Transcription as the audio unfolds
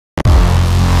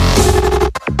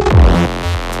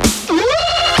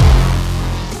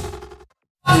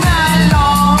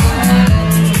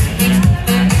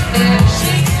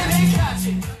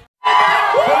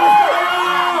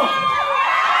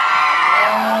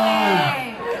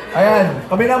Ayan,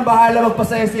 kami nang bahala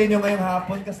magpasaya sa inyo ngayong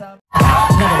hapon kasama.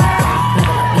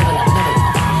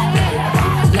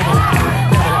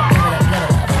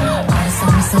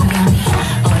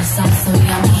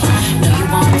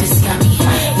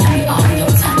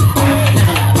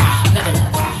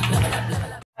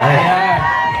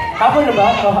 Hapon na ba?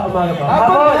 Umaga ba?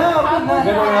 Hapon na!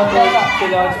 Ganun nga po.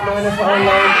 Sila, mga nasa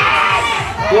online.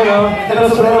 You know,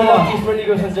 sobrang mga kiss for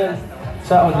Nigo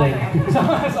sa online.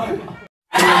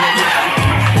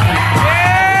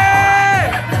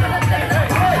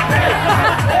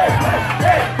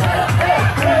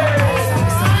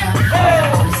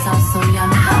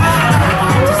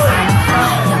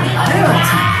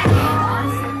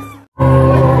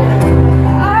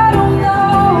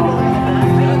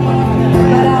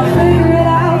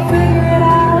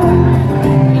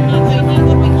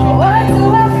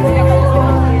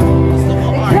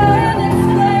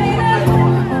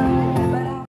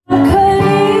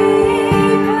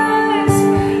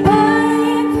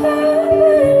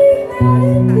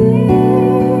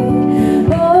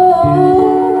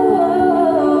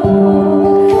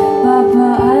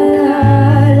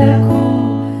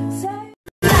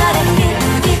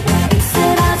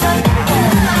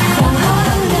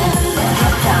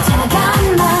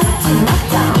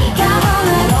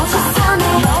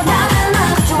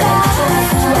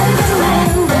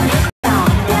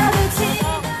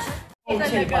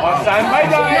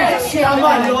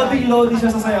 Loading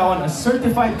siya sa sayawan, a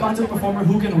certified concert performer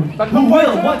who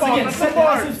will once again set the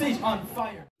massive stage on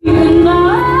fire.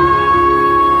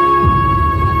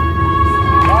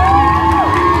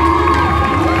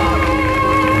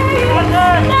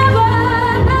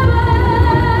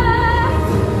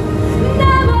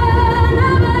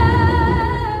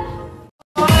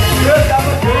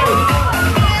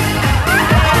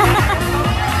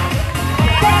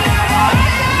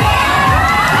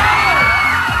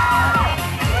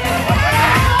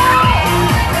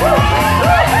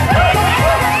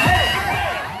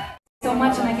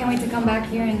 Back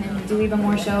here and do even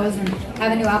more shows and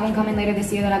have a new album coming later this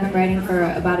year that I've been writing for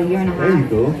about a year and a half. There you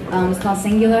go. It's called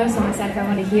Singular, so I'm excited for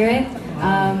everyone to hear it.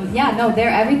 Yeah, no, they're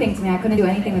everything to me. I couldn't do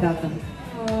anything without them.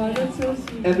 Oh, that's so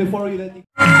sweet. And before you let me...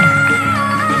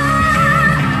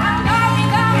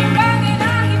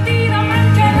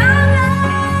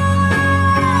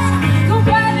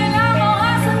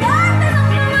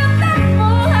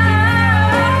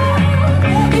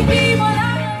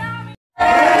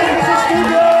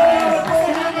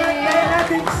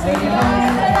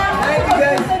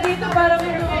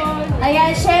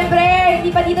 Ayan, syempre,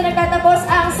 hindi pa dito nagtatapos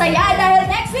ang saya dahil